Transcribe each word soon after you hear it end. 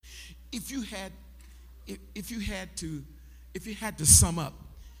if you had if you had to sum up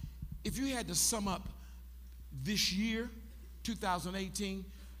this year, 2018,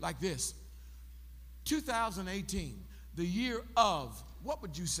 like this: 2018, the year of, what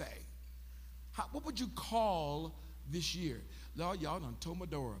would you say? What would you call this year? Lord, y'all done tore my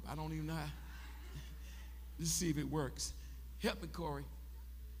door up. I don't even know how. Let's see if it works. Help me, Corey.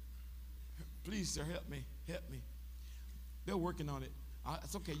 Please, sir, help me. Help me. They're working on it.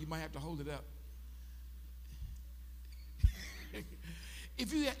 It's okay. You might have to hold it up.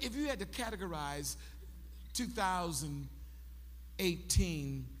 If you had to categorize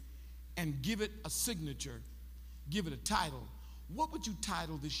 2018 and give it a signature, give it a title, what would you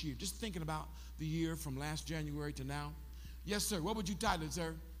title this year? Just thinking about the year from last January to now. Yes, sir. What would you title it,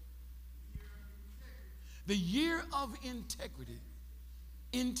 sir? The year of integrity.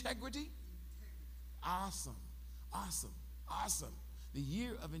 Integrity? Awesome. Awesome. Awesome. The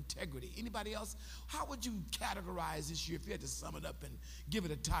year of integrity. Anybody else? How would you categorize this year if you had to sum it up and give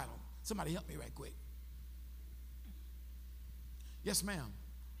it a title? Somebody help me right quick. Yes, ma'am.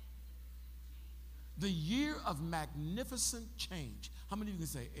 The year of magnificent change. How many of you can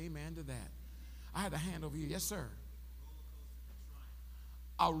say amen to that? I had a hand over here. Yes, sir.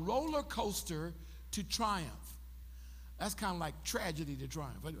 A roller coaster to triumph. That's kind of like tragedy to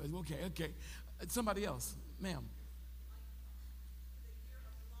triumph. Okay. Somebody else, ma'am.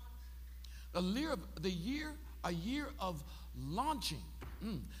 A year of launching.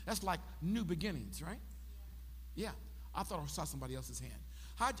 That's like new beginnings, right? Yeah. I thought I saw somebody else's hand.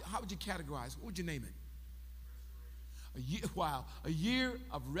 How would you categorize? What would you name it? A year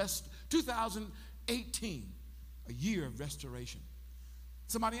of 2018, a year of restoration.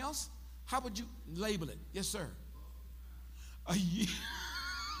 Somebody else? How would you label it? Yes, sir. A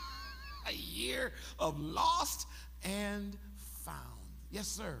year of lost and found. Yes,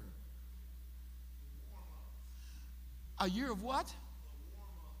 sir. A year of what?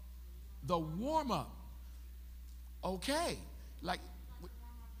 The warm-up. Okay. Like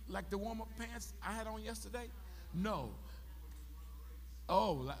the warm-up pants I had on yesterday? No.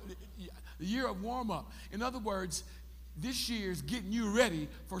 Oh, the year of warm-up. In other words, this year's getting you ready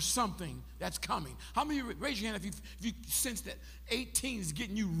for something that's coming. How many of you, raise your hand if you sense that 18 is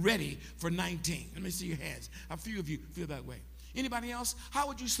getting you ready for 19? Let me see your hands. A few of you feel that way. Anybody else? How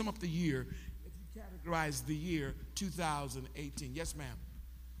would you sum up the year if you categorize the year 2018? Yes, ma'am.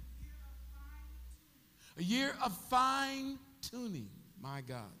 A year of fine-tuning. My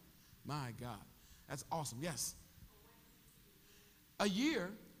God. My God. That's awesome. Yes. A year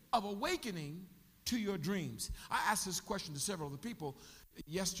of awakening to your dreams. I asked this question to several of the people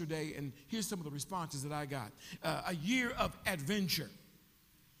yesterday, and here's some of the responses that I got. A year of adventure.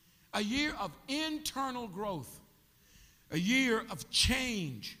 A year of internal growth. A year of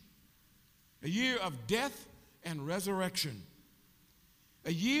change. A year of death and resurrection.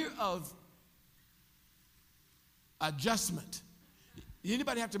 A year of adjustment.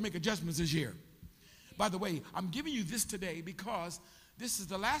 Anybody have to make adjustments this year? By the way, I'm giving you this today because this is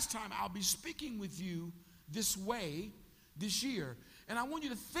the last time I'll be speaking with you this way this year. And I want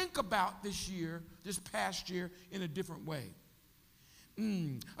you to think about this year, this past year, in a different way.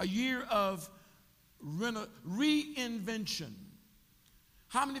 A year of reinvention.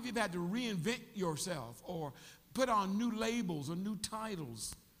 How many of you have had to reinvent yourself or put on new labels or new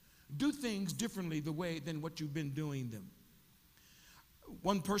titles? Do things differently than what you've been doing them.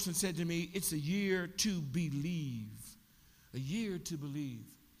 One person said to me, it's a year to believe. A year to believe.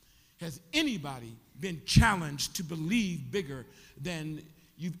 Has anybody been challenged to believe bigger than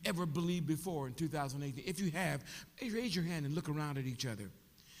you've ever believed before in 2018? If you have, raise your hand and look around at each other.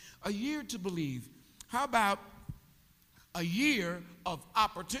 A year to believe. How about a year of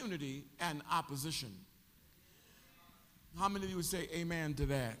opportunity and opposition? How many of you would say amen to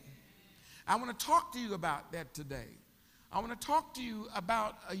that? I want to talk to you about that today. I want to talk to you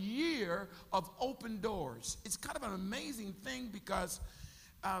about a year of open doors. It's kind of an amazing thing because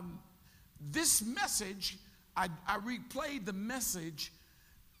this message, I replayed the message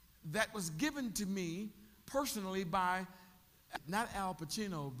that was given to me personally by, not Al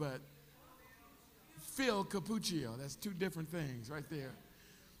Pacino, but Phil Cappuccio. That's two different things right there.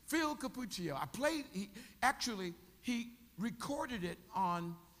 Phil Cappuccio. He recorded it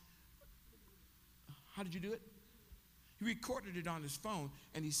on, how did you do it? He recorded it on his phone,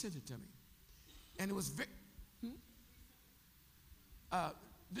 and he sent it to me. And it was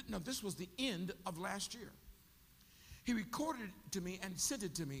this was the end of last year. He recorded it to me and sent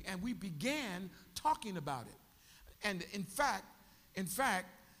it to me, and we began talking about it. And in fact,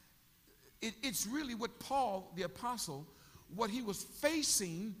 it's really what Paul, the apostle, what he was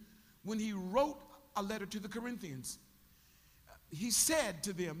facing when he wrote a letter to the Corinthians. He said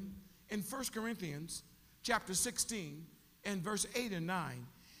to them in 1 Corinthians chapter 16 and verse 8 and 9,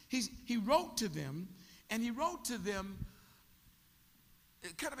 he wrote to them, and he wrote to them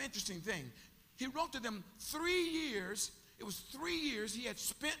kind of an interesting thing. He wrote to them 3 years. It was 3 years he had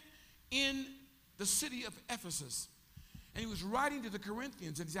spent in the city of Ephesus. And he was writing to the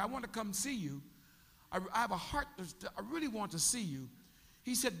Corinthians, and he said, I want to come see you. I have a heart, I really want to see you.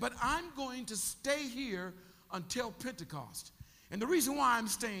 He said, but I'm going to stay here until Pentecost. And the reason why I'm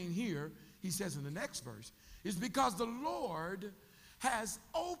staying here, he says in the next verse, is because the Lord has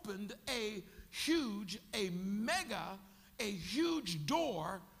opened a huge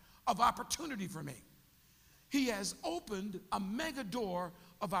door of opportunity for me. He has opened a mega door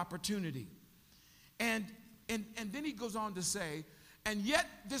of opportunity. And then he goes on to say, and yet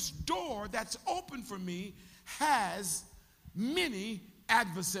this door that's open for me has many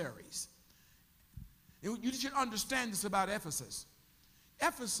adversaries. And you should understand this about Ephesus.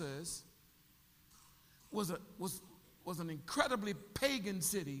 Ephesus was an incredibly pagan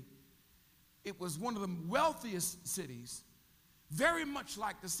city. It was one of the wealthiest cities, very much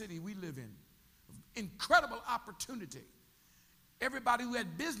like the city we live in. Incredible opportunity. Everybody who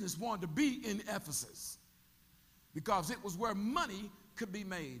had business wanted to be in Ephesus because it was where money could be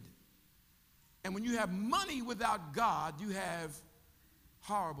made. And when you have money without God, you have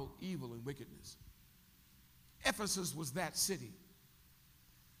horrible evil and wickedness. Ephesus was that city.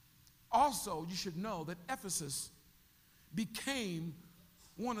 Also, you should know that Ephesus became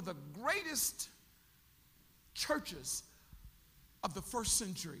one of the greatest churches of the first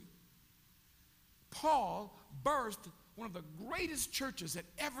century. Paul birthed one of the greatest churches that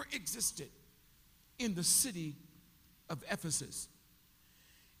ever existed in the city of Ephesus.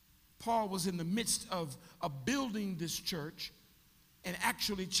 Paul was in the midst of building this church and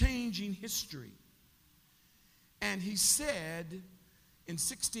actually changing history. And he said in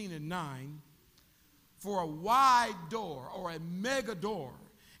 16 and 9, for a wide door or a mega door,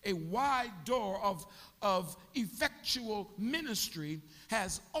 a wide door of effectual ministry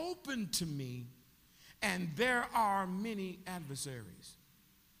has opened to me, and there are many adversaries.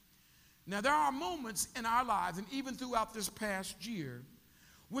 Now, there are moments in our lives, and even throughout this past year,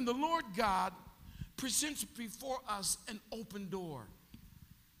 when the Lord God presents before us an open door,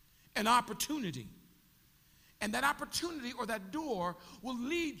 an opportunity. And that opportunity or that door will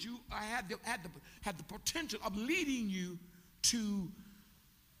lead you, had the potential of leading you to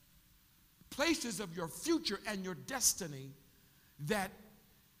places of your future and your destiny that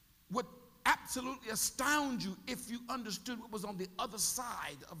would absolutely astound you if you understood what was on the other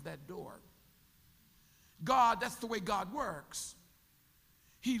side of that door. God, that's the way God works.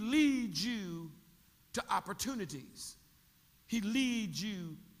 He leads you to opportunities. He leads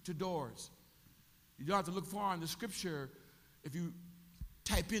you to doors. You don't have to look far in the scripture. If you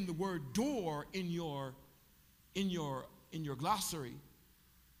type in the word door in your glossary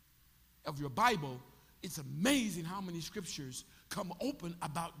of your Bible, it's amazing how many scriptures come open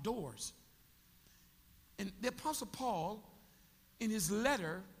about doors. And the Apostle Paul, in his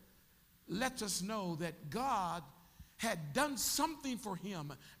letter, lets us know that God had done something for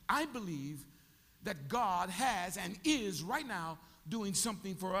him. I believe that God has and is right now doing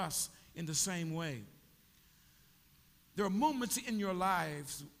something for us in the same way. There are moments in your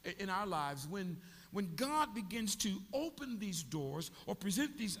lives, in our lives, when God begins to open these doors or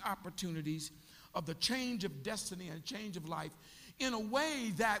present these opportunities of the change of destiny and change of life in a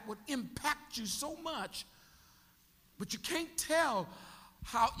way that would impact you so much, but you can't tell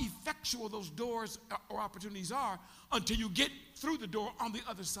how effectual those doors or opportunities are until you get through the door on the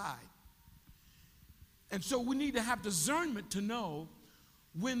other side. And so we need to have discernment to know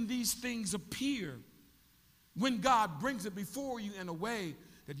when these things appear, when God brings it before you in a way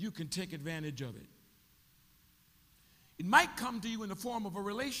that you can take advantage of it. It might come to you in the form of a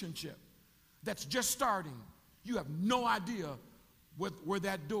relationship that's just starting. You have no idea where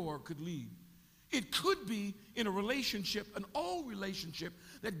that door could lead. It could be in a relationship, an old relationship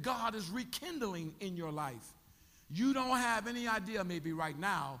that God is rekindling in your life. You don't have any idea maybe right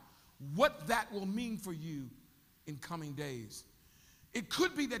now what that will mean for you in coming days. It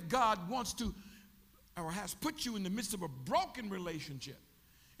could be that God wants to or has put you in the midst of a broken relationship.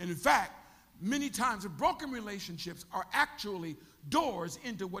 And in fact, many times the broken relationships are actually doors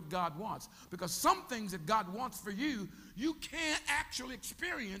into what God wants. Because some things that God wants for you, you can't actually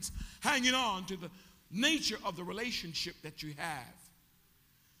experience hanging on to the nature of the relationship that you have.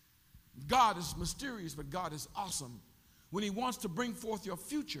 God is mysterious, but God is awesome. When he wants to bring forth your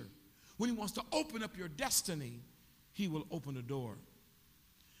future, when he wants to open up your destiny, he will open a door.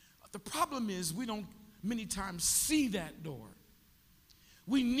 The problem is we don't many times see that door.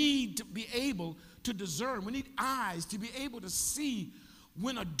 We need to be able to discern. We need eyes to be able to see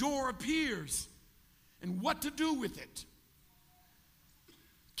when a door appears and what to do with it.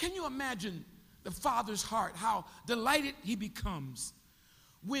 Can you imagine the Father's heart, how delighted he becomes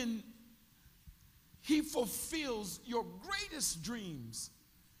when he fulfills your greatest dreams,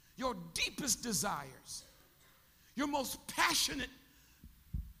 your deepest desires, your most passionate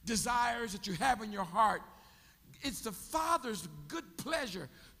desires that you have in your heart? It's the Father's good pleasure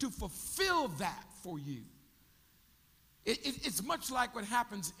to fulfill that for you. It's much like what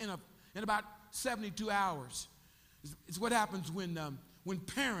happens in about 72 hours. It's what happens when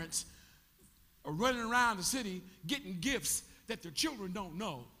parents are running around the city getting gifts that their children don't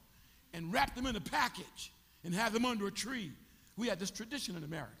know and wrap them in a package and have them under a tree. We have this tradition in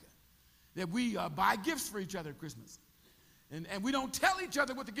America that we buy gifts for each other at Christmas. And we don't tell each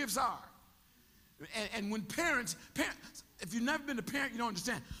other what the gifts are. And when parents, if you've never been a parent, you don't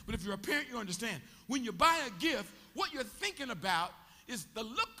understand. But if you're a parent, you understand. When you buy a gift, what you're thinking about is the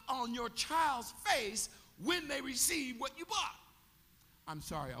look on your child's face when they receive what you bought. I'm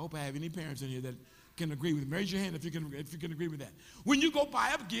sorry, I hope I have any parents in here that can agree with me. Raise your hand if you can agree with that. When you go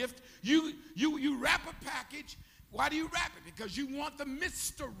buy a gift, you wrap a package. Why do you wrap it? Because you want the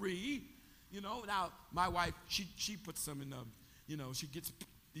mystery. You know, now my wife, she puts some in the, she gets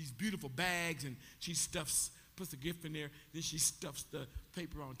these beautiful bags and she puts the gift in there, then she stuffs the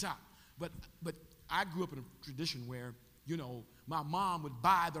paper on top. But I grew up in a tradition where, my mom would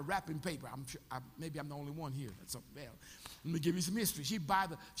buy the wrapping paper. I'm sure, maybe I'm the only one here. That's well. Let me give you some history. She'd buy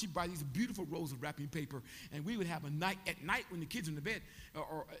these beautiful rolls of wrapping paper, and we would have a night at night when the kids are in the bed,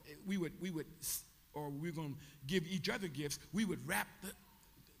 or we were going to give each other gifts. We would wrap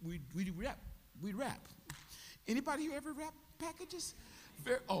we'd wrap. Anybody here ever wrap packages?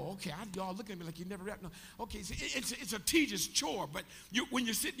 Okay. Y'all looking at me like you never wrapped. No. Okay, so it's a tedious chore, but when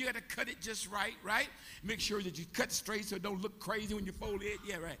you're sitting, you got to cut it just right? Make sure that you cut straight so it don't look crazy when you fold it.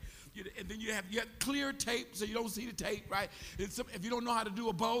 Yeah, right. And then you have clear tape so you don't see the tape, right? If you don't know how to do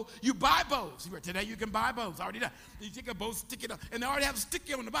a bow, you buy bows. Today you can buy bows. Already done. You take a bow, stick it up, and they already have a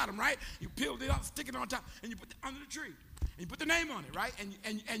sticky on the bottom, right? You peel it up, stick it on top, and you put it under the tree. And you put the name on it, right?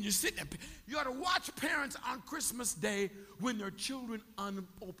 And you sit there. You ought to watch parents on Christmas Day when their children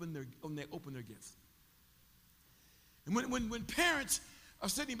open their gifts. And when parents are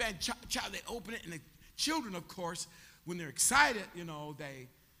sitting back, child, they open it, and the children, of course, when they're excited,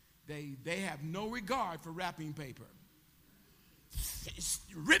 they have no regard for wrapping paper.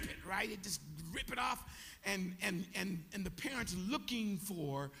 Rip it, right? They just rip it off, and the parents looking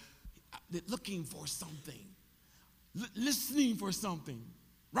for something. Listening for something,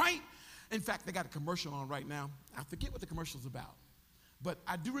 right? In fact, they got a commercial on right now. I forget what the commercial's about, but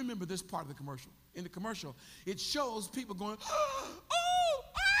I do remember this part of the commercial. In the commercial, it shows people going, oh.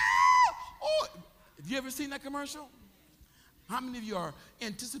 Have you ever seen that commercial? How many of you are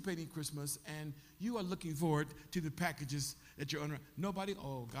anticipating Christmas and you are looking forward to the packages that you're under? Nobody?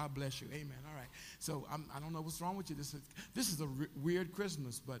 Oh, God bless you. Amen. All right. So I don't know what's wrong with you. This is a weird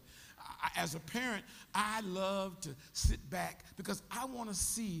Christmas, but as a parent, I love to sit back because I want to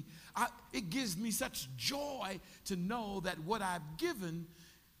see. It gives me such joy to know that what I've given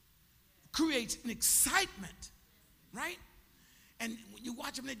creates an excitement, right? And when you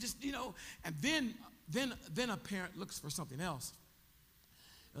watch them, they just, and then a parent looks for something else.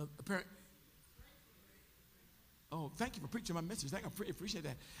 A parent. Oh, thank you for preaching my message. I appreciate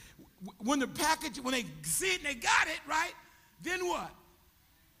that. When they see it and they got it, right? Then what?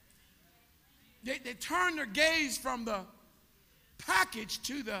 They turn their gaze from the package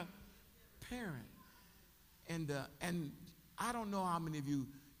to the parent. And I don't know how many of you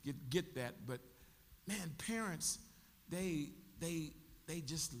get that, but man, parents, they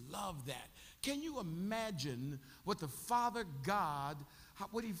just love that. Can you imagine what the Father God,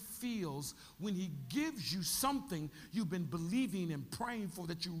 what he feels when he gives you something you've been believing and praying for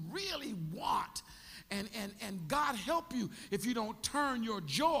that you really want? And God help you if you don't turn your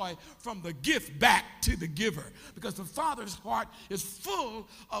joy from the gift back to the giver. Because the Father's heart is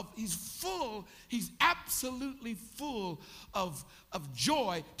he's absolutely full of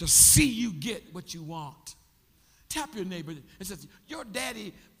joy to see you get what you want. Tap your neighbor and says,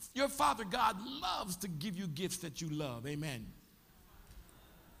 your Father God loves to give you gifts that you love. Amen.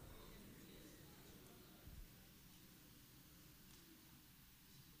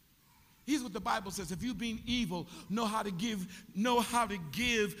 Here's what the Bible says. If you being evil know how to give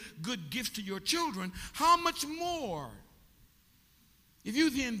good gifts to your children, how much more? If you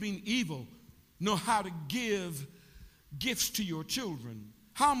then being evil know how to give gifts to your children,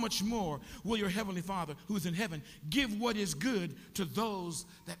 how much more will your heavenly Father who is in heaven give what is good to those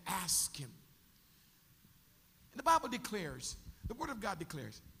that ask him? And the Bible declares, the Word of God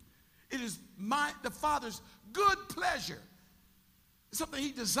declares, it is the Father's good pleasure, something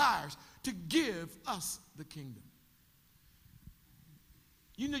he desires, to give us the kingdom.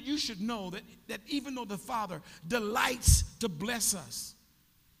 You know, you should know that even though the Father delights to bless us,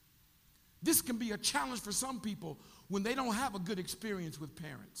 this can be a challenge for some people when they don't have a good experience with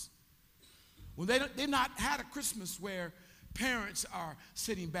parents. When they've not had a Christmas where parents are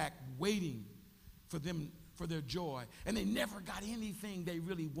sitting back waiting for them, for their joy, and they never got anything they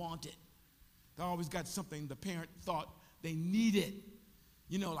really wanted. They always got something the parent thought they needed,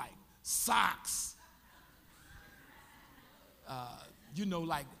 you know, like socks, you know,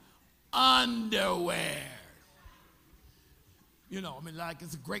 like underwear. You know, I mean, like,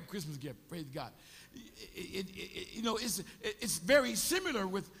 it's a great Christmas gift, praise God. You know, it's very similar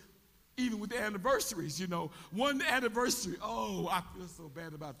with, even with the anniversaries, you know. One anniversary, oh, I feel so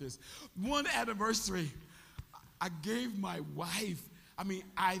bad about this. One anniversary, I gave my wife, I mean,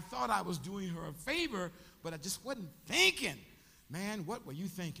 I thought I was doing her a favor, but I just wasn't thinking. Man, what were you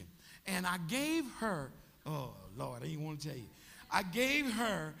thinking? And I gave her, oh, Lord, I didn't want to tell you. I gave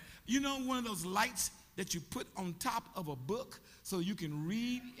her, you know, one of those lights that you put on top of a book so you can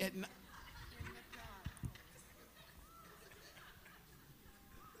read at night.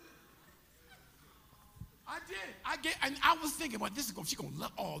 And I was thinking, well, she's going to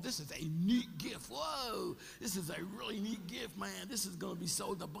love, oh, this is a neat gift. Whoa, this is a really neat gift, man. This is going to be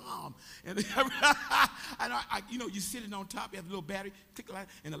so the bomb. And, you know, you're sitting on top, you have a little battery, click the light,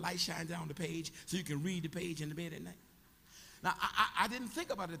 and the light shines down the page so you can read the page in the bed at night. Now, I didn't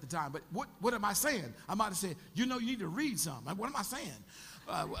think about it at the time, but what am I saying? I might have said, you know, you need to read something. What am I saying?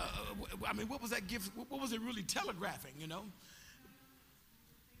 I mean, what was that gift? What was it really telegraphing, you know?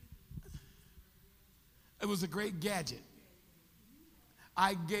 It was a great gadget.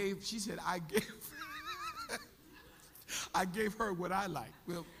 She said, I gave her what I like.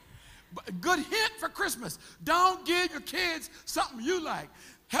 Well, good hint for Christmas. Don't give your kids something you like.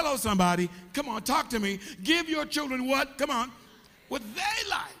 Hello, somebody. Come on, talk to me. Give your children what? Come on. What they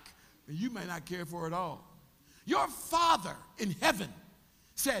like. And you may not care for it all. Your Father in heaven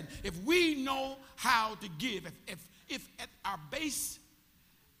said, if we know how to give, if at our base,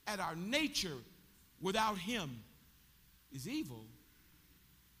 at our nature, without him is evil,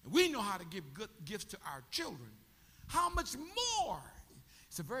 and we know how to give good gifts to our children, how much more?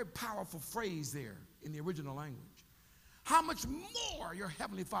 It's a very powerful phrase there in the original language. How much more your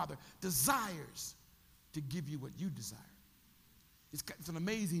heavenly Father desires to give you what you desire. It's an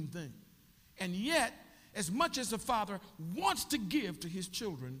amazing thing. And yet, as much as the Father wants to give to his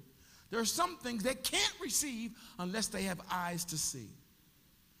children, there are some things they can't receive unless they have eyes to see.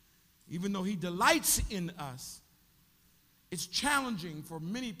 Even though he delights in us, it's challenging for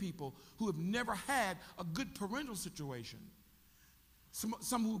many people who have never had a good parental situation. Some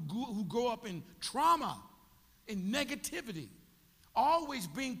who grow up in trauma, in negativity, always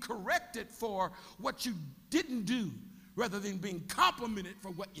being corrected for what you didn't do rather than being complimented for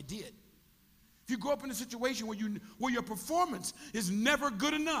what you did. If you grow up in a situation where your performance is never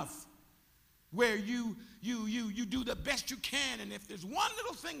good enough, where you do the best you can, and if there's one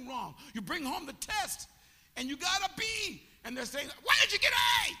little thing wrong, you bring home the test and you got a B, and they're saying, why did you get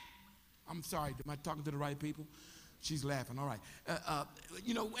A? I'm sorry, am I talking to the right people? She's laughing, all right.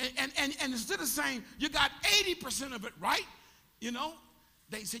 You know, and instead of saying you got 80% of it right, you know,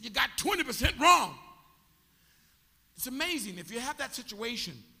 they said you got 20% wrong. It's amazing if you have that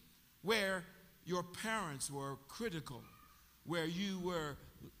situation where your parents were critical, where you were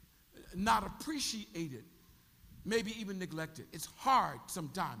not appreciated, maybe even neglected. It's hard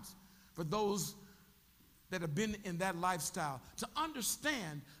sometimes for those that have been in that lifestyle to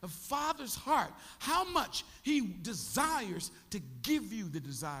understand the Father's heart, how much he desires to give you the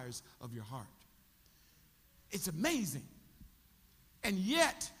desires of your heart. It's amazing. And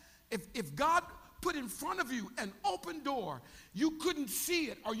yet, if God put in front of you an open door, you couldn't see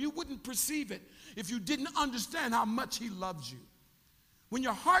it or you wouldn't perceive it if you didn't understand how much he loves you. When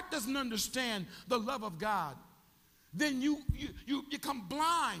your heart doesn't understand the love of God, then you become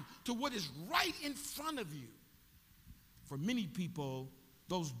blind to what is right in front of you. For many people,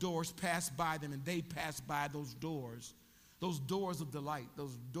 those doors pass by them, and they pass by those doors of delight,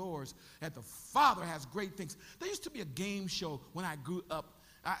 those doors that the Father has great things. There used to be a game show when I grew up.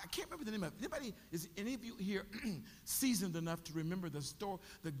 I can't remember the name of it. Is any of you here seasoned enough to remember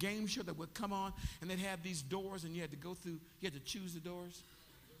the game show that would come on, and they'd have these doors, and you had to go through, you had to choose the doors?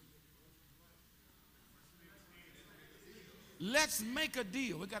 Let's make a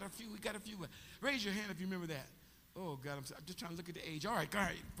deal. We got a few. Raise your hand if you remember that. Oh, God, I'm just trying to look at the age. All right,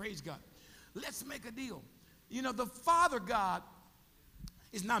 praise God. Let's make a deal. You know, the Father God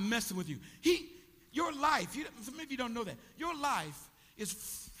is not messing with you. Your life, some of you don't know that, your life is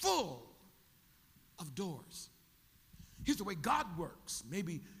full of doors. Here's the way God works.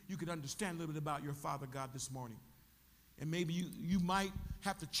 Maybe you could understand a little bit about your Father God this morning. And maybe you might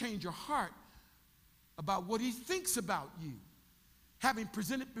have to change your heart about what he thinks about you. Having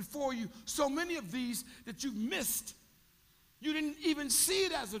presented before you so many of these that you've missed. You didn't even see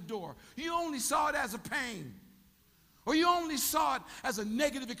it as a door. You only saw it as a pain. Or you only saw it as a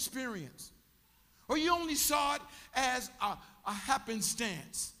negative experience. Or you only saw it as a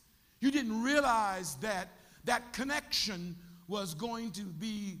happenstance. You didn't realize that that connection was going to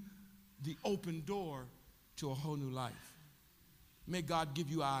be the open door to a whole new life. May God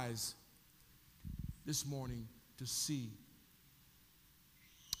give you eyes this morning to see.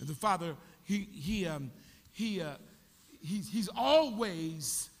 And the Father, he's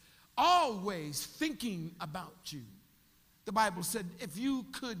always thinking about you. The Bible said if you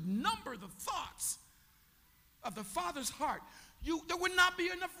could number the thoughts of the Father's heart, there would not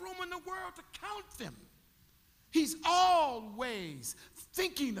be enough room in the world to count them. He's always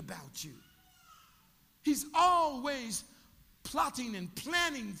thinking about you. He's always plotting and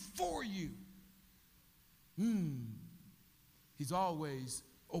planning for you. He's always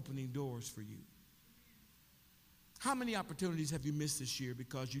opening doors for you. How many opportunities have you missed this year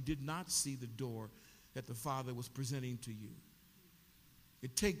because you did not see the door that the Father was presenting to you?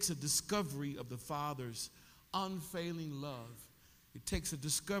 It takes a discovery of the Father's unfailing love. It takes a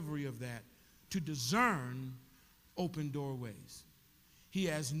discovery of that to discern open doorways. He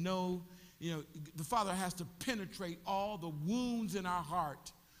has the Father has to penetrate all the wounds in our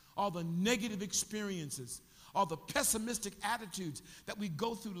heart, all the negative experiences, all the pessimistic attitudes that we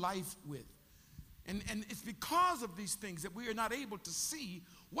go through life with. And it's because of these things that we are not able to see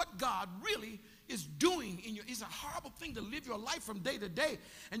what God really is doing in you. It's a horrible thing to live your life from day to day,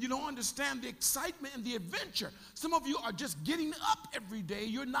 and you don't understand the excitement and the adventure. Some of you are just getting up every day.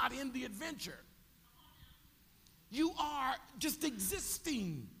 You're not in the adventure. You are just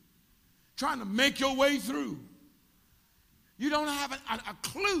existing, trying to make your way through. You don't have a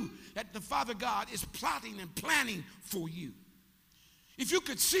clue that the Father God is plotting and planning for you. If you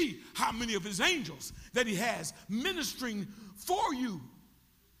could see how many of his angels that he has ministering for you,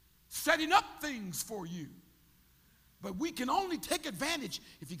 setting up things for you. But we can only take advantage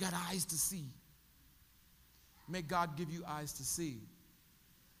if you got eyes to see. May God give you eyes to see.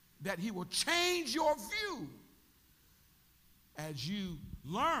 That he will change your view as you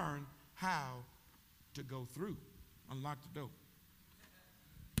learn how to go through. Unlock the door.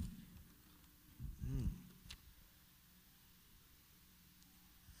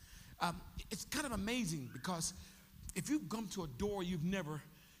 It's kind of amazing because if you've come to a door you've never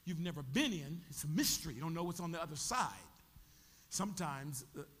been in, it's a mystery. You don't know what's on the other side. Sometimes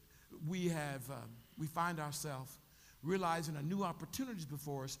we find ourselves realizing a new opportunities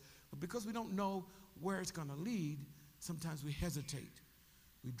before us, but because we don't know where it's going to lead, sometimes we hesitate.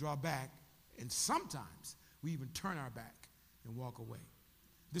 We draw back, and sometimes we even turn our back and walk away.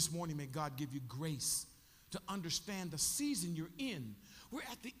 This morning, may God give you grace to understand the season you're in. We're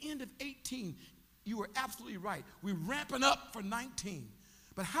at the end of 18. You were absolutely right. We're ramping up for 19.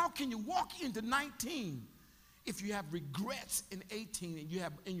 But how can you walk into 19 if you have regrets in 18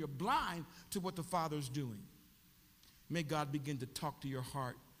 and you're blind to what the Father's doing? May God begin to talk to your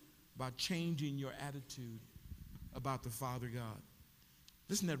heart about changing your attitude about the Father God.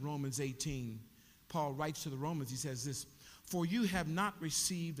 Listen at Romans 18. Paul writes to the Romans, he says this, "For you have not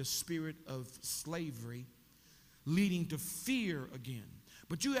received a spirit of slavery leading to fear again,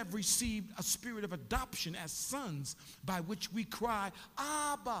 but you have received a spirit of adoption as sons, by which we cry,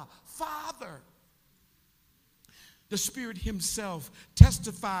 Abba, Father." The Spirit himself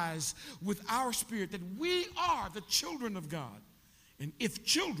testifies with our spirit that we are the children of God. And if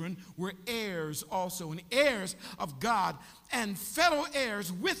children, we're heirs also, and heirs of God, and fellow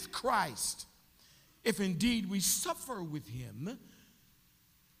heirs with Christ. If indeed we suffer with him,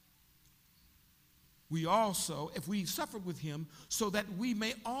 if we suffer with him, so that we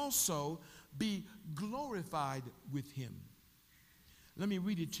may also be glorified with him. Let me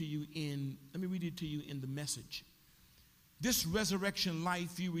read it to you in the Message. This resurrection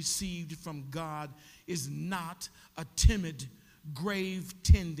life you received from God is not a timid,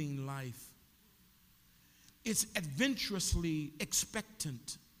 grave-tending life. It's adventurously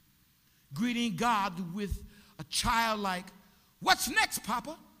expectant, greeting God with a childlike, "What's next,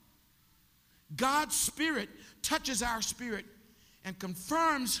 Papa?" God's Spirit touches our spirit and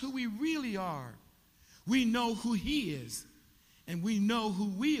confirms who we really are. We know who He is, and we know who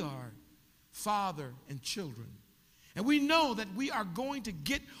we are, Father and children. And we know that we are going to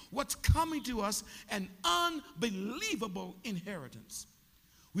get what's coming to us, an unbelievable inheritance.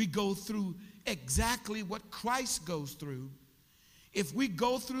 We go through exactly what Christ goes through. If we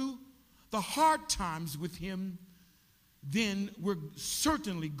go through the hard times with Him, then we're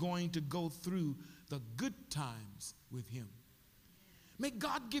certainly going to go through the good times with Him. May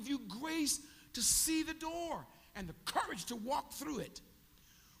God give you grace to see the door and the courage to walk through it.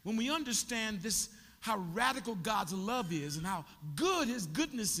 When we understand this, how radical God's love is and how good His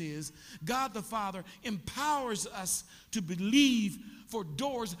goodness is, God the Father empowers us to believe for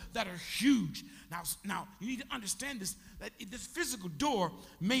doors that are huge. Now you need to understand this, that this physical door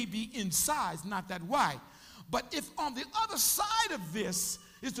may be in size, not that wide. But if on the other side of this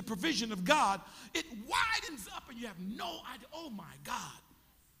is the provision of God, it widens up and you have no idea. Oh my God.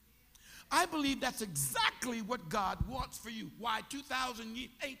 I believe that's exactly what God wants for you. Why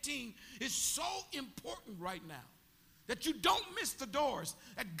 2018 is so important right now. That you don't miss the doors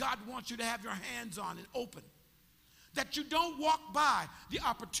that God wants you to have your hands on and open. That you don't walk by the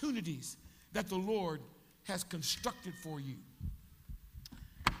opportunities that the Lord has constructed for you.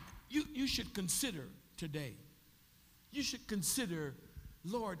 You should consider today. You should consider,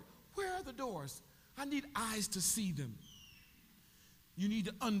 Lord, where are the doors? I need eyes to see them. You need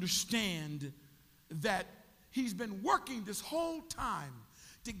to understand that He's been working this whole time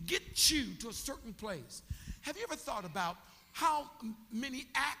to get you to a certain place. Have you ever thought about how many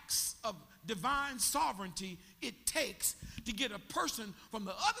acts of divine sovereignty it takes to get a person from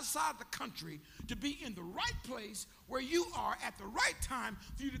the other side of the country to be in the right place where you are at the right time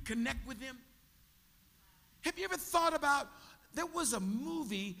for you to connect with them? Have you ever thought about, there was a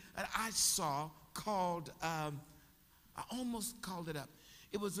movie that I saw called, I almost called it up.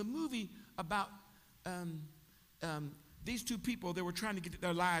 It was a movie about these two people. They were trying to get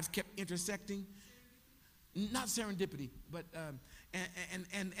their lives kept intersecting. Not serendipity, but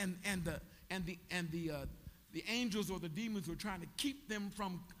the angels or the demons were trying to keep them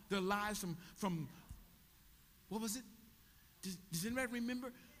from their lives from what was it? Does anybody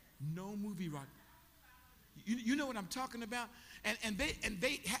remember? No movie rock. You know what I'm talking about?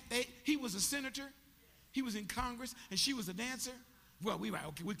 He was a senator, he was in Congress, and she was a dancer. Well, we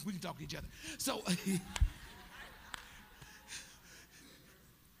can talk to each other. So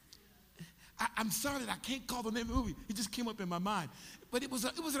I'm sorry that I can't call the name of the movie. It just came up in my mind. But it was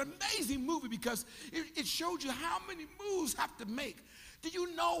an amazing movie because it showed you how many moves have to make. Do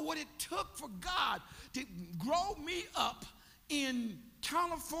you know what it took for God to grow me up in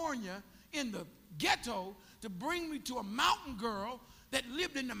California in the ghetto to bring me to a mountain girl that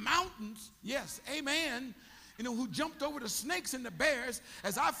lived in the mountains? Yes, amen. You know, who jumped over the snakes and the bears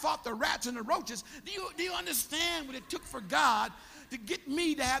as I fought the rats and the roaches. Do you understand what it took for God to get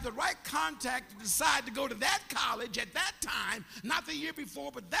me to have the right contact to decide to go to that college at that time, not the year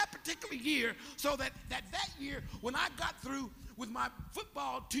before, but that particular year, so that year when I got through with my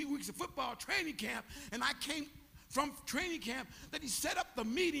 2 weeks of football training camp, and I came from training camp, that He set up the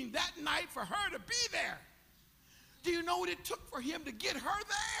meeting that night for her to be there. Do you know what it took for Him to get her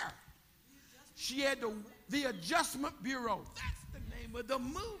there? She had the Adjustment Bureau. That's the name of the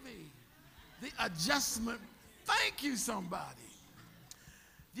movie. The Adjustment. Thank you, somebody.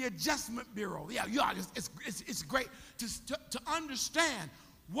 The Adjustment Bureau. Yeah, it's great to understand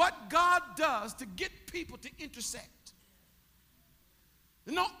what God does to get people to intersect.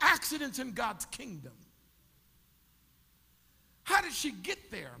 There are no accidents in God's kingdom. How did she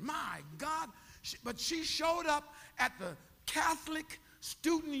get there? My God. But she showed up at the Catholic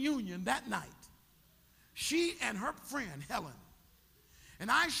Student Union that night. She and her friend, Helen.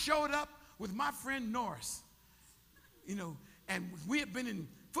 And I showed up with my friend Norris. You know, and we had been in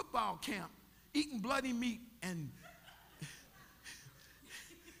football camp, eating bloody meat and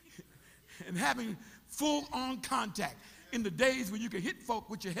having full-on contact in the days when you could hit folk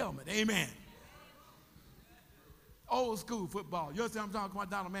with your helmet. Amen. Old school football. You understand what I'm talking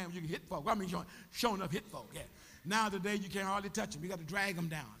about, Donald, man, when you can hit folk. I mean, showing up hit folk, yeah. Now today, you can't hardly touch them. You got to drag them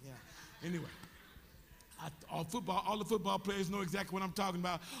down, yeah. Anyway. All the football players know exactly what I'm talking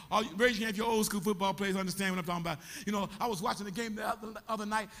about. Raise your hand if your old school football players understand what I'm talking about. You know, I was watching the game the other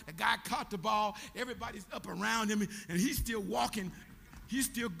night. The guy caught the ball. Everybody's up around him, and he's still walking. He's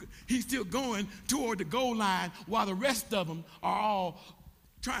still going toward the goal line while the rest of them are all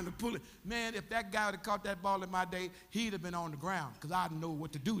trying to pull it. Man, if that guy would have caught that ball in my day, he'd have been on the ground because I know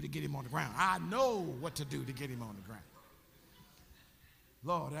what to do to get him on the ground. I know what to do to get him on the ground.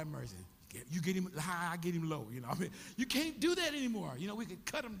 Lord have mercy. You get him high, I get him low. I mean, you can't do that anymore. We could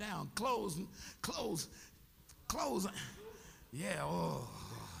cut him down, close. Yeah, oh,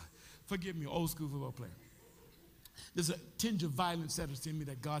 forgive me, old school football player. There's a tinge of violence that was in me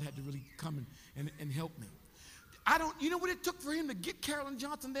that God had to really come and help me. You know what it took for him to get Carolyn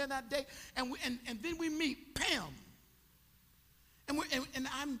Johnson there that day? And then we meet Pam. And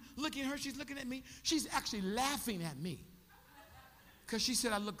I'm looking at her, she's looking at me. She's actually laughing at me because she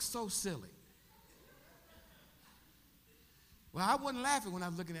said I look so silly. Well, I wasn't laughing when I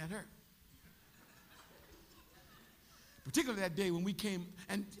was looking at her. Particularly that day when we came,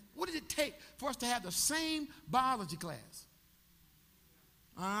 and what did it take for us to have the same biology class?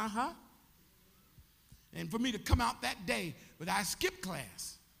 And for me to come out that day, but I skipped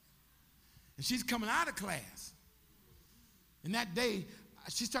class. And she's coming out of class. And that day,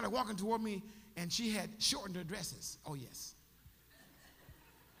 she started walking toward me, and she had shortened her dresses. Oh, yes.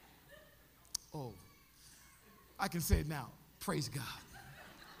 Oh, I can say it now. Praise God.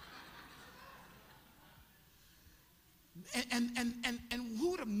 And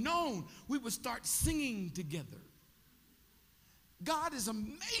who would have known we would start singing together? God is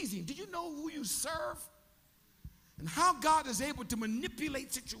amazing. Do you know who you serve? And how God is able to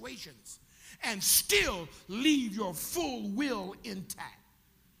manipulate situations and still leave your full will intact.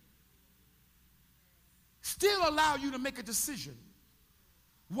 Still allow you to make a decision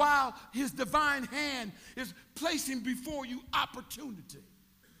while his divine hand is placing before you opportunity.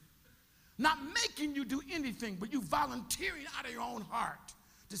 Not making you do anything, but you volunteering out of your own heart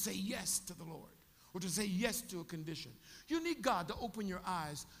to say yes to the Lord or to say yes to a condition. You need God to open your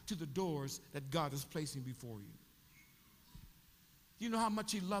eyes to the doors that God is placing before you. You know how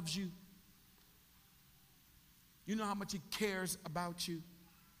much he loves you? You know how much he cares about you?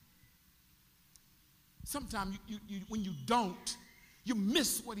 Sometimes when you don't, you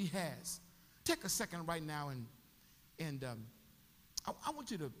miss what he has. Take a second right now and I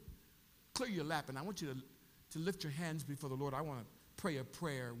want you to clear your lap, and I want you to lift your hands before the Lord. I want to pray a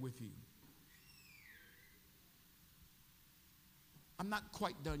prayer with you. I'm not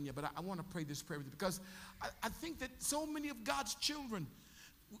quite done yet, but I want to pray this prayer with you because I think that so many of God's children,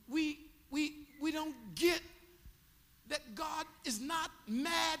 we don't get that God is not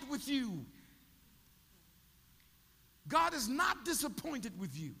mad with you. God is not disappointed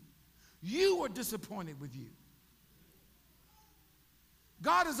with you. You are disappointed with you.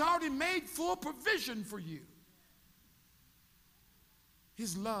 God has already made full provision for you.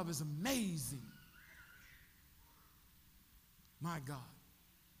 His love is amazing. My God.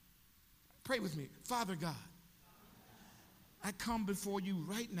 Pray with me. Father God, I come before you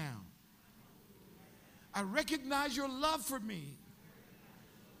right now. I recognize your love for me.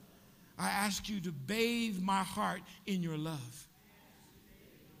 I ask you to bathe my heart in your love.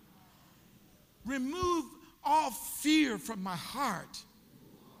 Remove all fear from my heart.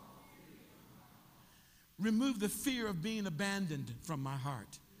 Remove the fear of being abandoned from my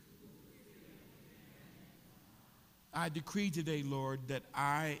heart. I decree today, Lord, that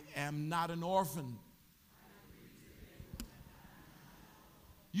I am not an orphan.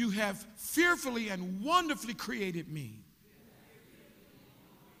 You have fearfully and wonderfully created me.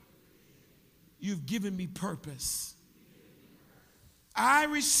 You've given me purpose. I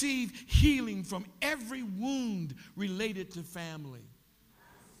receive healing from every wound related to family.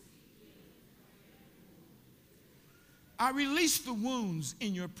 I release the wounds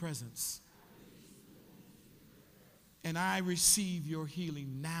in your presence. And I receive your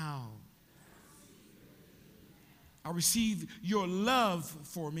healing now. I receive your love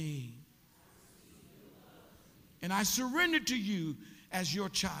for me. And I surrender to you as your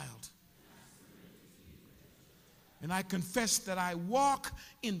child. And I confess that I walk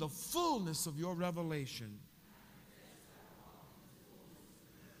in the fullness of your revelation.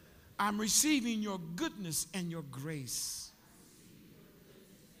 I'm receiving your goodness and your grace.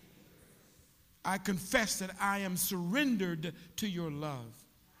 I confess that I am surrendered to your love.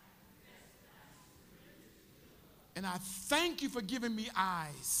 And I thank you for giving me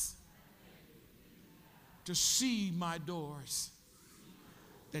eyes to see my doors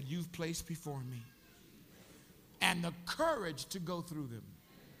that you've placed before me and the courage to go through them.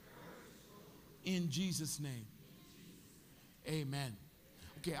 In Jesus' name, amen.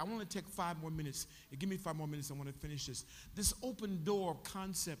 Okay, I want to take 5 more minutes. Give me 5 more minutes. I want to finish this. This open door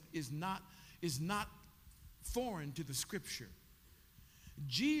concept is not foreign to the scripture.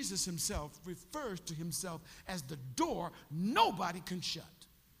 Jesus himself refers to himself as the door nobody can shut.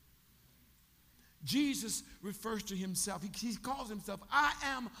 Jesus refers to himself, he calls himself, I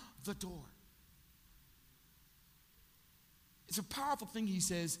am the door. It's a powerful thing he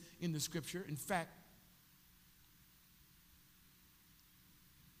says in the scripture. In fact,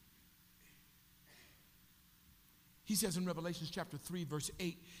 he says in Revelation chapter 3, verse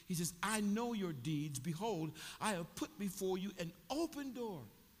 8, he says, I know your deeds. Behold, I have put before you an open door,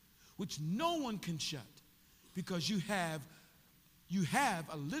 which no one can shut, because you have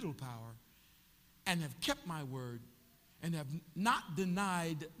a little power, and have kept my word, and have not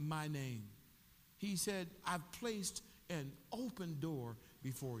denied my name. He said, I've placed an open door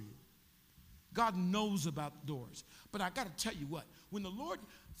before you. God knows about doors. But I got to tell you what, when the Lord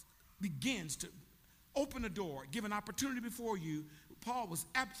begins to open a door, give an opportunity before you, Paul was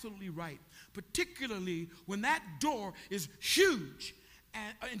absolutely right, particularly when that door is huge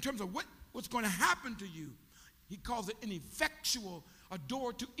and in terms of what's going to happen to you. He calls it a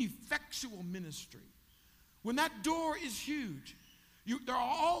door to effectual ministry. When that door is huge, there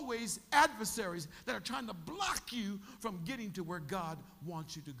are always adversaries that are trying to block you from getting to where God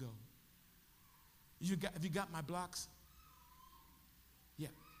wants you to go. Have you got my blocks? Yeah.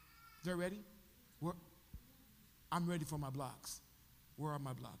 They're ready? I'm ready for my blocks. Where are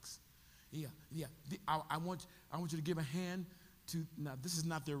my blocks? Yeah. I want you to give a hand to, now this is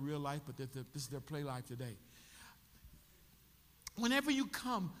not their real life, but this is their play life today. Whenever you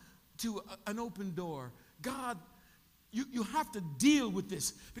come to an open door, God, you have to deal with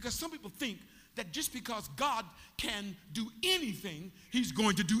this, because some people think that just because God can do anything, he's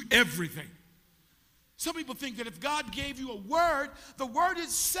going to do everything. Some people think that if God gave you a word, the word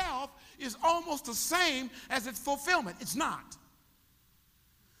itself is almost the same as its fulfillment. It's not.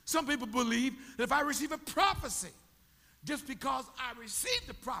 Some people believe that if I receive a prophecy, just because I received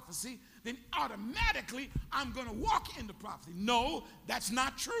the prophecy, then automatically I'm going to walk in the prophecy. No, that's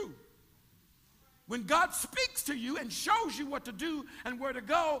not true. When God speaks to you and shows you what to do and where to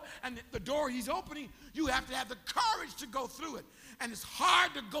go and the door he's opening, you have to have the courage to go through it. And it's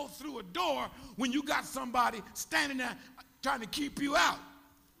hard to go through a door when you got somebody standing there trying to keep you out.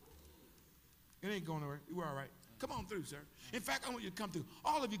 It ain't going nowhere. We're all right. Come on through, sir. In fact, I want you to come through.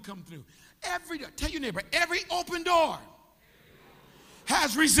 All of you come through. Every door, tell your neighbor, every open door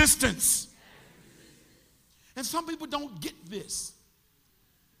has resistance. And some people don't get this.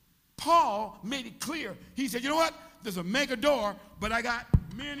 Paul made it clear. He said, you know what? There's a mega door, but I got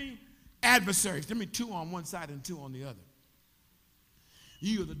many adversaries. Let me 2 on one side and 2 on the other.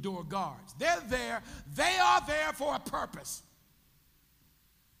 You are the door guards. They're there. They are there for a purpose.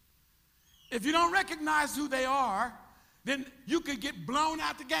 If you don't recognize who they are, then you could get blown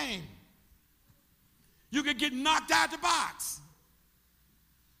out the game. You could get knocked out the box.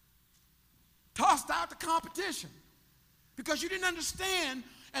 Tossed out the competition. Because you didn't understand.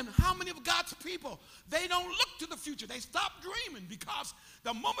 And how many of God's people, they don't look to the future. They stop dreaming, because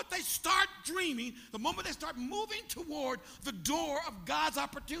the moment they start dreaming, the moment they start moving toward the door of God's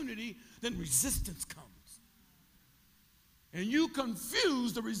opportunity, then resistance comes. And you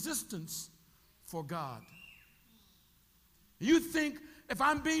confuse the resistance for God. You think if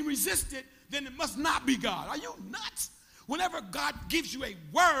I'm being resisted, then it must not be God. Are you nuts? Whenever God gives you a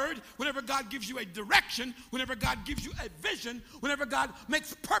word, whenever God gives you a direction, whenever God gives you a vision, whenever God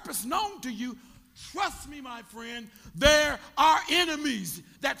makes purpose known to you, trust me, my friend, there are enemies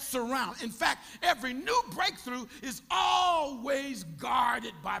that surround. In fact, every new breakthrough is always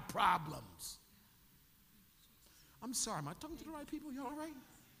guarded by problems. I'm sorry, am I talking to the right people? You all right?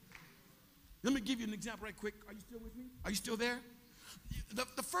 Let me give you an example right quick. Are you still with me? Are you still there?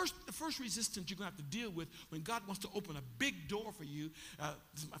 The first resistance you're going to have to deal with when God wants to open a big door for you,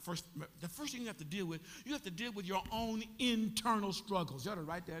 the first thing you have to deal with your own internal struggles. You ought to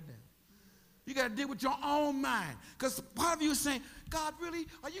write that down. You got to deal with your own mind. Because part of you is saying, God, really?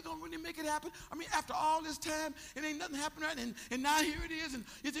 Are you going to really make it happen? I mean, after all this time, it ain't nothing happening, right? And now here it is. And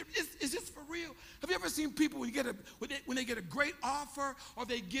is this for real? Have you ever seen people when they get a great offer or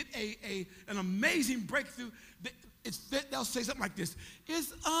they get an amazing breakthrough, they'll say something like this: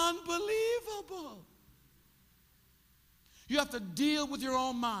 it's unbelievable. You have to deal with your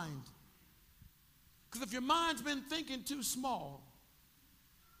own mind. Because if your mind's been thinking too small,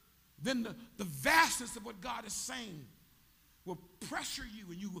 then the vastness of what God is saying will pressure you,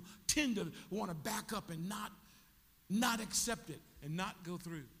 and you will tend to want to back up and not accept it and not go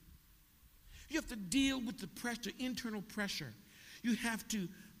through. You have to deal with the pressure, internal pressure. You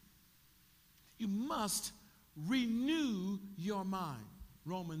must renew your mind.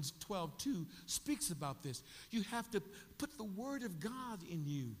 Romans 12:2 speaks about this. You have to put the word of God in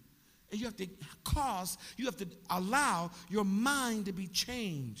you. And you have to allow your mind to be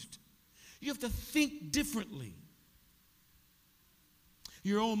changed. You have to think differently.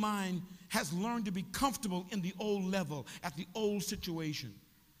 Your own mind has learned to be comfortable in the old level, at the old situation.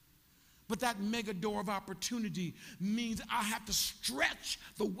 But that mega door of opportunity means I have to stretch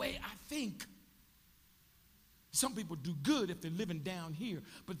the way I think. Some people do good if they're living down here,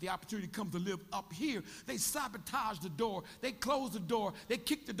 but the opportunity comes to live up here. They sabotage the door. They close the door. They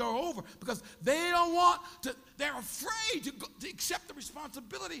kick the door over because they don't want to, they're afraid to accept the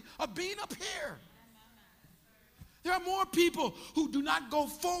responsibility of being up here. There are more people who do not go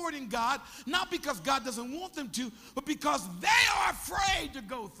forward in God, not because God doesn't want them to, but because they are afraid to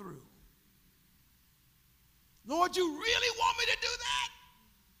go through. Lord, you really want me to do that?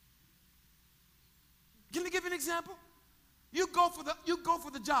 Can I give you an example? You go for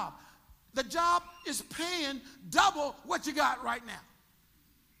the job. The job is paying double what you got right now.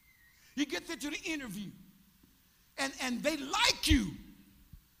 You get there to the interview, and they like you.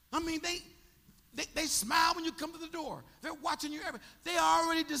 I mean, they smile when you come to the door. They're watching you. They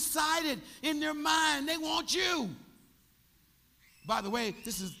already decided in their mind they want you. By the way,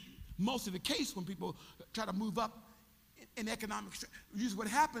 this is mostly the case when people try to move up in economic. Usually, what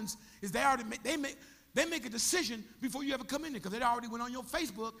happens is they make a decision before you ever come in there because they already went on your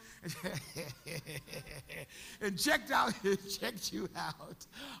Facebook and checked you out.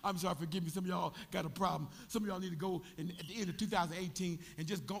 I'm sorry, forgive me. Some of y'all got a problem. Some of y'all need to go at the end of 2018 and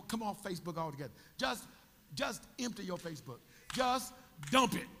just come off Facebook altogether. Just empty your Facebook. Just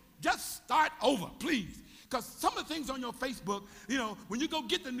dump it. Just start over, please. Because some of the things on your Facebook, when you go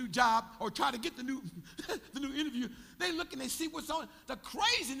get the new job or try to get the new interview, they look and they see what's on the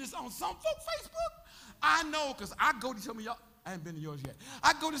craziness on some folks' Facebook. I know because I go to some of y'all. I haven't been to yours yet.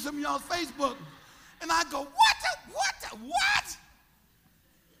 I go to some of y'all's Facebook and I go, what?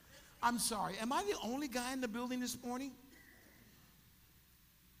 I'm sorry. Am I the only guy in the building this morning?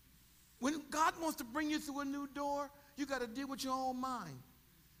 When God wants to bring you through a new door, you got to deal with your own mind.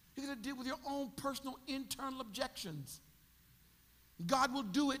 You got to deal with your own personal internal objections. God will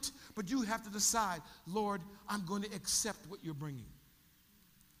do it, but you have to decide, Lord, I'm going to accept what you're bringing.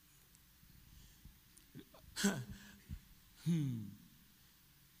 Well,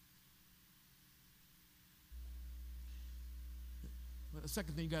 the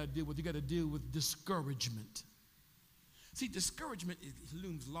second thing you got to deal with discouragement. See, discouragement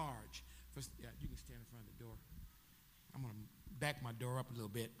looms large. First, yeah, you can stand in front of the door. I'm going to back my door up a little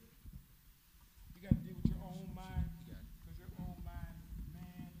bit. You got to deal with your own mind. Because your own mind,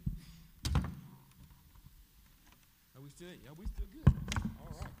 man. Are we still good?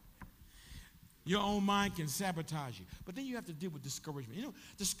 All right. Your own mind can sabotage you. But then you have to deal with discouragement.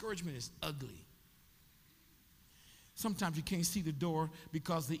 Discouragement is ugly. Sometimes you can't see the door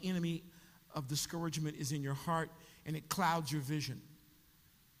because the enemy of discouragement is in your heart and it clouds your vision.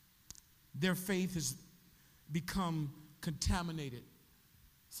 Their faith has become contaminated,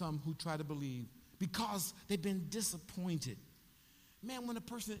 some who try to believe, because they've been disappointed. Man, when a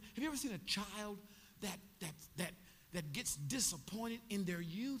person, have you ever seen a child that gets disappointed in their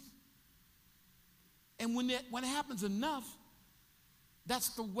youth? And when it happens enough, that's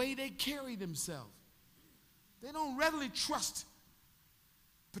the way they carry themselves. They don't readily trust,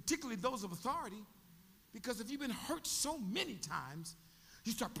 particularly those of authority, because if you've been hurt so many times,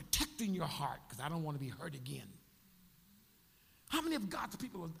 you start protecting your heart because I don't want to be hurt again. How many of God's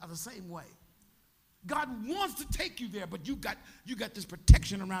people are the same way? God wants to take you there, but you got this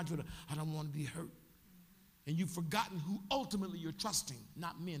protection around you. I don't want to be hurt. And you've forgotten who ultimately you're trusting,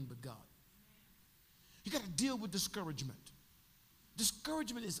 not men, but God. You got to deal with discouragement.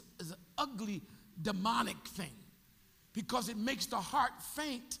 Discouragement is an ugly, demonic thing because it makes the heart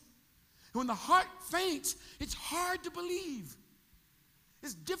faint. And when the heart faints, it's hard to believe.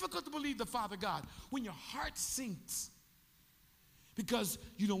 It's difficult to believe the Father God when your heart sinks because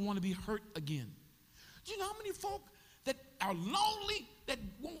you don't want to be hurt again. Do you know how many folk that are lonely that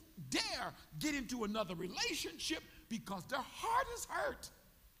won't dare get into another relationship because their heart is hurt?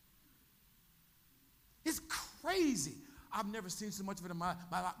 It's crazy. I've never seen so much of it. My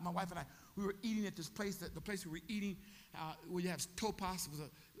wife and I, we were eating at this place, the place we were eating, where you have Topas, it was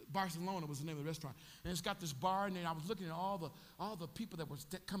Barcelona was the name of the restaurant. And it's got this bar, and then I was looking at all the people that were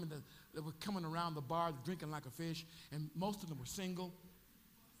coming around the bar, drinking like a fish, and most of them were single.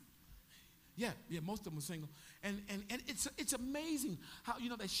 Yeah, most of them were single. And it's amazing how,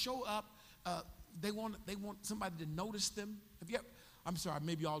 they show up, they want somebody to notice them. I'm sorry,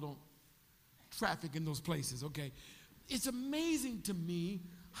 maybe y'all don't traffic in those places, okay? It's amazing to me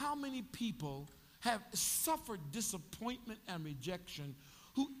how many people have suffered disappointment and rejection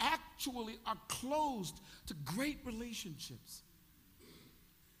who actually are closed to great relationships.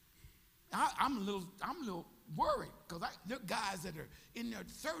 I'm a little worried because there are guys that are in their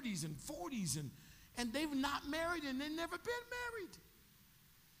 30s and 40s and they've not married and they've never been married.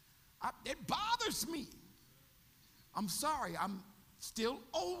 It bothers me. I'm sorry, I'm still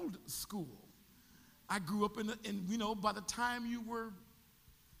old school. I grew up in by the time you were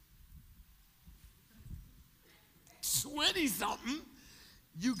 20-something,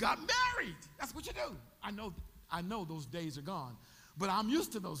 you got married. That's what you do. I know those days are gone, but I'm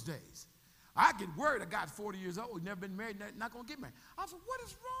used to those days. I get worried. A guy 40 years old, never been married, not going to get married. I said, what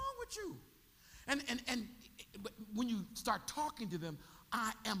is wrong with you? And when you start talking to them,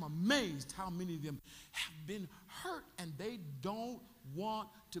 I am amazed how many of them have been hurt, and they don't want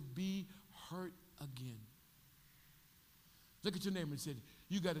to be hurt again. Look at your neighbor and say,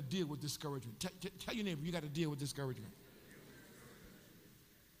 you got to deal with discouragement. Tell your neighbor, you got to deal with discouragement.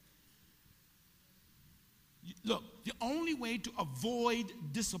 Look, the only way to avoid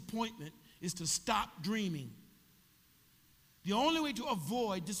disappointment is to stop dreaming. The only way to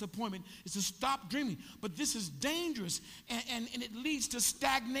avoid disappointment is to stop dreaming. But this is dangerous, and it leads to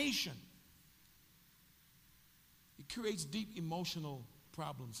stagnation. It creates deep emotional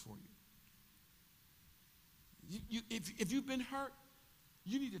problems for you. If you've been hurt,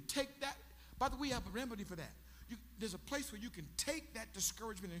 you need to take that. By the way, we have a remedy for that. There's a place where you can take that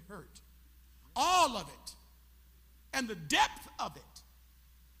discouragement and hurt, all of it, and the depth of it.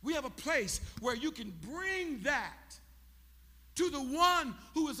 We have a place where you can bring that to the one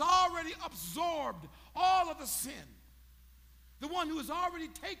who has already absorbed all of the sin, the one who has already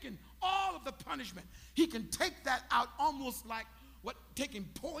taken all of the punishment. He can take that out almost like taking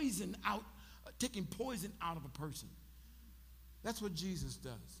poison out of a person. That's what Jesus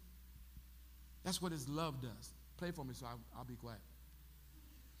does. That's what his love does. Play for me so I'll be quiet.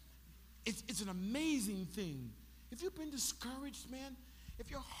 It's an amazing thing. If you've been discouraged, man,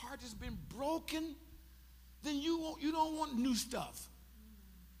 if your heart has been broken, then you don't want new stuff.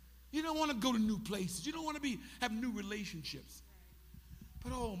 You don't want to go to new places. You don't want to have new relationships.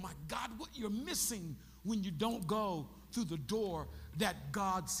 But oh my God, what you're missing when you don't go through the door that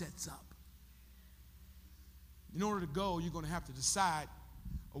God sets up. In order to go, you're going to have to decide,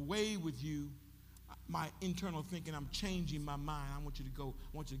 away with you, my internal thinking, I'm changing my mind. I want you to go.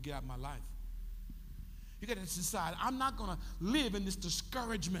 I want you to get out of my life. You got to decide, I'm not going to live in this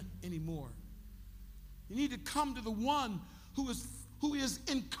discouragement anymore. You need to come to the one who is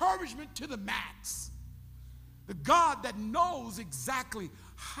encouragement to the max. The God that knows exactly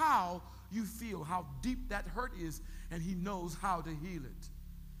how you feel, how deep that hurt is, and he knows how to heal it.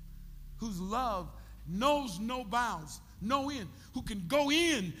 Whose love knows no bounds, no end, who can go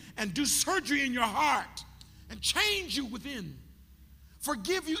in and do surgery in your heart and change you within,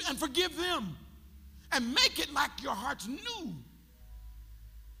 forgive you and forgive them, and make it like your heart's new.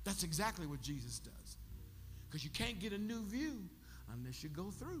 That's exactly what Jesus does. Because you can't get a new view unless you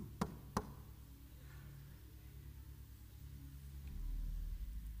go through.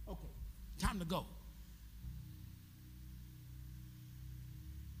 Okay, time to go.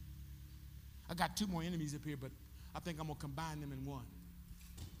 I got two more enemies up here, but I think I'm going to combine them in one.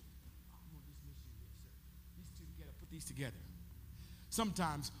 I'm going to dismiss you here, sir. These two together, put these together.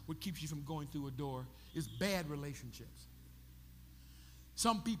 Sometimes what keeps you from going through a door is bad relationships.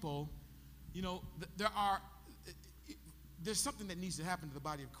 Some people, there's something that needs to happen to the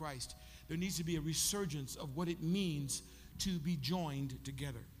body of Christ. There needs to be a resurgence of what it means to be joined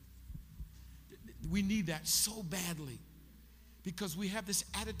together. We need that so badly because we have this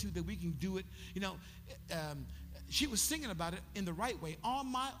attitude that we can do it. She was singing about it in the right way. On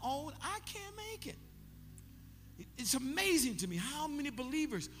my own, I can't make it. It's amazing to me how many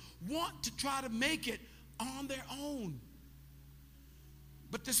believers want to try to make it on their own.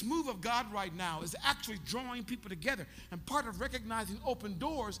 But this move of God right now is actually drawing people together. And part of recognizing open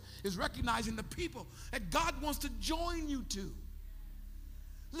doors is recognizing the people that God wants to join you to.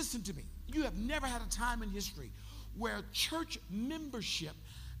 Listen to me. You have never had a time in history where church membership,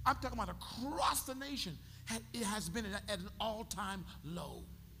 I'm talking about across the nation, it has been at an all-time low.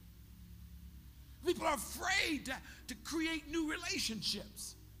 People are afraid to create new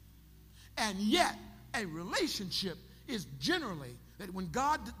relationships. And yet, a relationship is generally, that when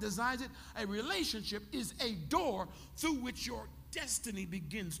God designs it, a relationship is a door through which your destiny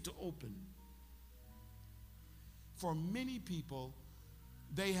begins to open. For many people,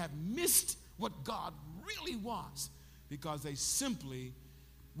 they have missed what God really wants because they simply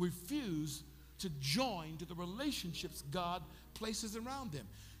refuse to join to the relationships God places around them.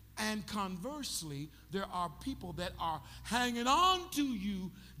 And conversely, there are people that are hanging on to you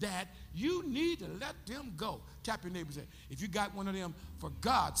that you need to let them go. Tap your neighbor and say, if you got one of them, for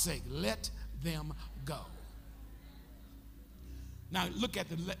God's sake, let them go. Now look at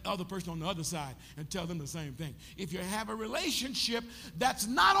the other person on the other side and tell them the same thing. If you have a relationship that's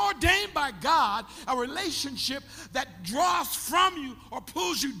not ordained by God, a relationship that draws from you or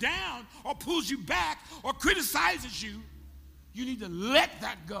pulls you down or pulls you back or criticizes you, you need to let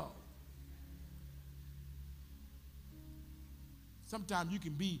that go. Sometimes you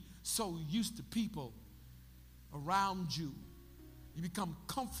can be so used to people around you, you become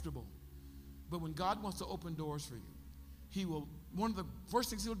comfortable. But when God wants to open doors for you, he will, one of the first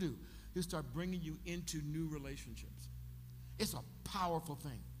things he'll do, he'll start bringing you into new relationships. It's a powerful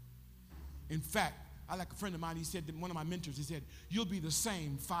thing. In fact, I like a friend of mine, he said, one of my mentors, he said, you'll be the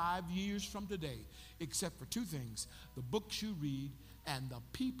same 5 years from today, except for two things, the books you read and the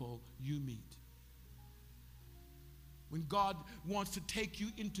people you meet. When God wants to take you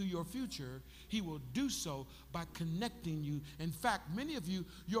into your future, he will do so by connecting you. In fact, many of you,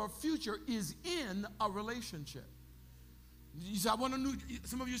 your future is in a relationship. You say,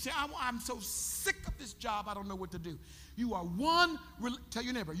 some of you say, I'm so sick of this job, I don't know what to do. You are tell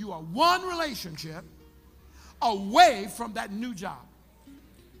your neighbor, you are one relationship away from that new job.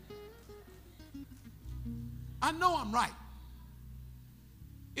 I know I'm right.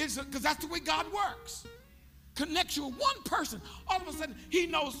 Because that's the way God works. Connects you with one person. All of a sudden, he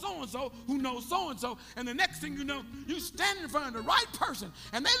knows so-and-so who knows so-and-so, and the next thing you know, you stand in front of the right person,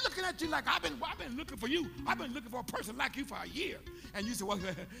 and they're looking at you like, I've been looking for you. I've been looking for a person like you for a year. And you say, well,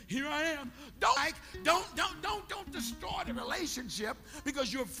 here I am. Don't destroy the relationship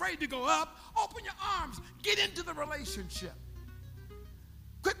because you're afraid to go up. Open your arms. Get into the relationship.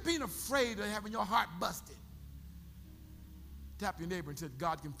 Quit being afraid of having your heart busted. Tap your neighbor and say,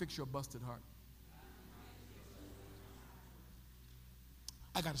 God can fix your busted heart.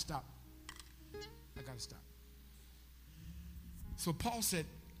 I got to stop. So Paul said,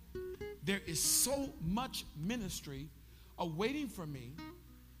 there is so much ministry awaiting for me.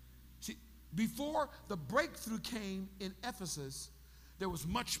 See, before the breakthrough came in Ephesus, there was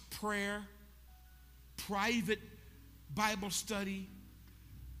much prayer, private Bible study,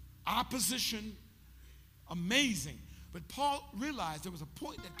 opposition, amazing. But Paul realized there was a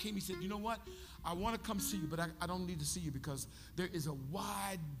point that came. He said, you know what? I want to come see you, but I don't need to see you because there is a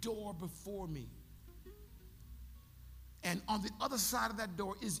wide door before me. And on the other side of that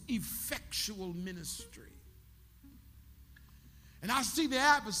door is effectual ministry. And I see the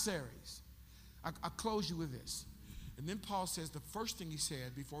adversaries. I close you with this. And then Paul says the first thing he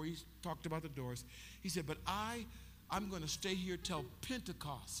said before he talked about the doors, he said, but I'm going to stay here till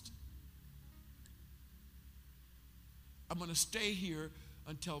Pentecost. I'm going to stay here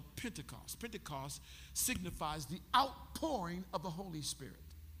until Pentecost. Pentecost signifies the outpouring of the Holy Spirit.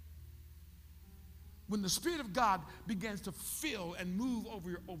 When the Spirit of God begins to fill and move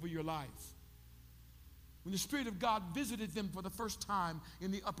over your life. When the Spirit of God visited them for the first time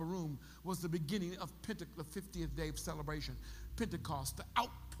in the upper room was the beginning of the 50th day of celebration. Pentecost, the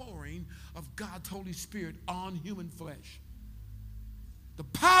outpouring of God's Holy Spirit on human flesh. The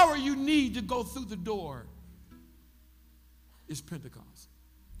power you need to go through the door is Pentecost.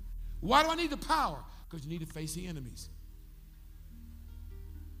 Why do I need the power? Because you need to face the enemies.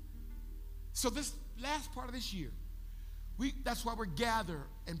 So this last part of this year, that's why we're gathered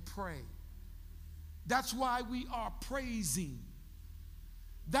and pray. That's why we are praising.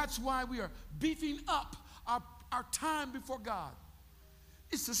 That's why we are beefing up our time before God.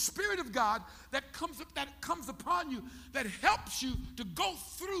 It's the Spirit of God that comes upon you, that helps you to go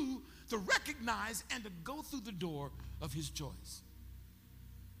through, to recognize, and to go through the door of his choice.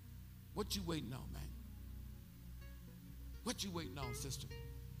 What you waiting on, man? What you waiting on, sister?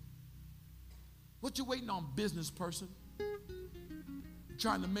 What you waiting on, business person? You're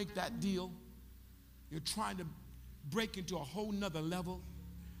trying to make that deal. You're trying to break into a whole nother level.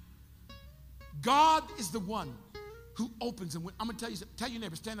 God is the one who opens. And I'm going to tell your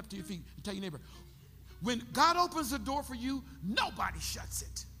neighbor, stand up to your feet and tell your neighbor, when God opens the door for you, nobody shuts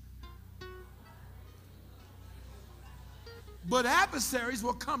it. But adversaries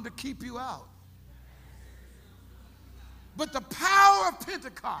will come to keep you out. But the power of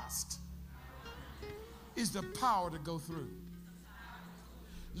Pentecost is the power to go through.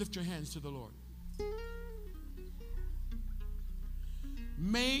 Lift your hands to the Lord.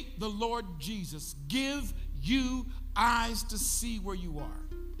 May the Lord Jesus give you eyes to see where you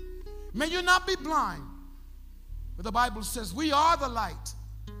are. May you not be blind. But the Bible says we are the light.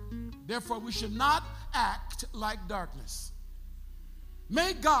 Therefore, we should not act like darkness.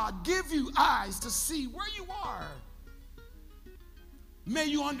 May God give you eyes to see where you are. May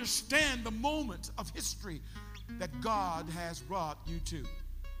you understand the moment of history that God has brought you to.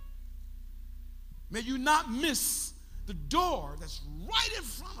 May you not miss the door that's right in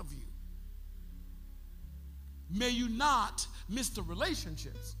front of you. May you not miss the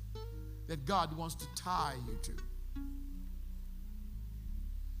relationships that God wants to tie you to.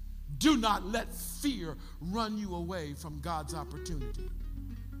 Do not let fear run you away from God's opportunity.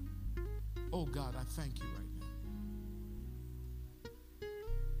 Oh God, I thank you right now.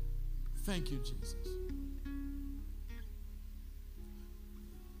 Thank you, Jesus.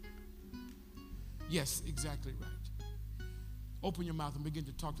 Yes, exactly right. Open your mouth and begin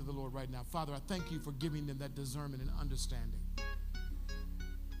to talk to the Lord right now. Father, I thank you for giving them that discernment and understanding.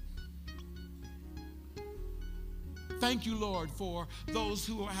 Thank you, Lord, for those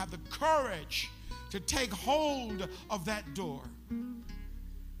who have the courage to take hold of that door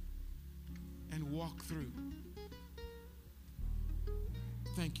and walk through.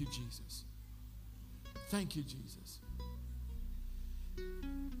 Thank you, Jesus. Thank you, Jesus.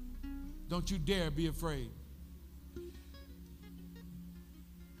 Don't you dare be afraid.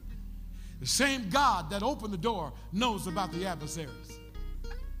 The same God that opened the door knows about the adversaries.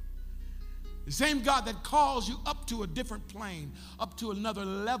 The same God that calls you up to a different plane, up to another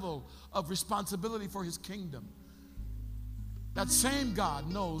level of responsibility for his kingdom. That same God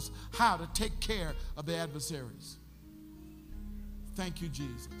knows how to take care of the adversaries. Thank you,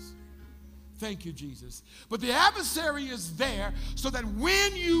 Jesus. Thank you, Jesus. But the adversary is there so that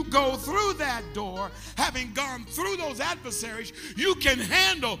when you go through that door, having gone through those adversaries, you can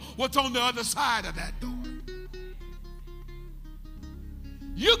handle what's on the other side of that door.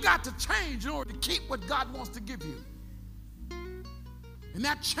 You got to change in order to keep what God wants to give you. And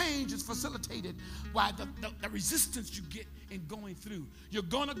that change is facilitated by the resistance you get in going through. You're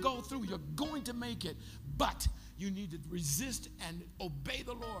going to go through. You're going to make it. But you need to resist and obey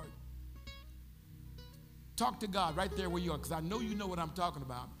the Lord. Talk to God right there where you are, because I know you know what I'm talking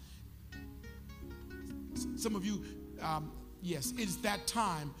about. Some of you, yes, it's that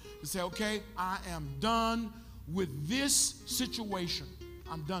time to say, okay, I am done with this situation.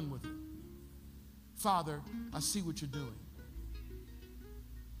 I'm done with it. Father, I see what you're doing.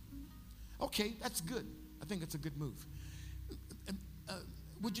 Okay, that's good. I think it's a good move.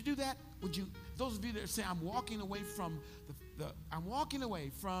 Would you do that? Would you? Those of you that say, I'm walking away from the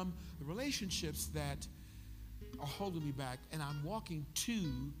relationships that are holding me back, and I'm walking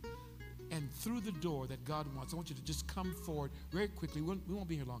to and through the door that God wants. I want you to just come forward very quickly. We won't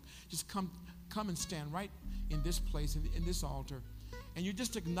be here long. Just come and stand right in this place, in this altar. And you're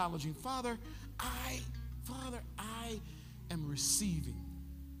just acknowledging, Father, I am receiving.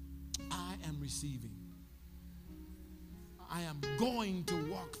 I am receiving. I am going to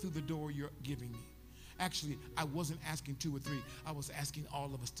walk through the door you're giving me. Actually, I wasn't asking 2 or 3. I was asking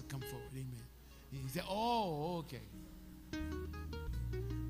all of us to come forward. Amen. He said, oh, okay.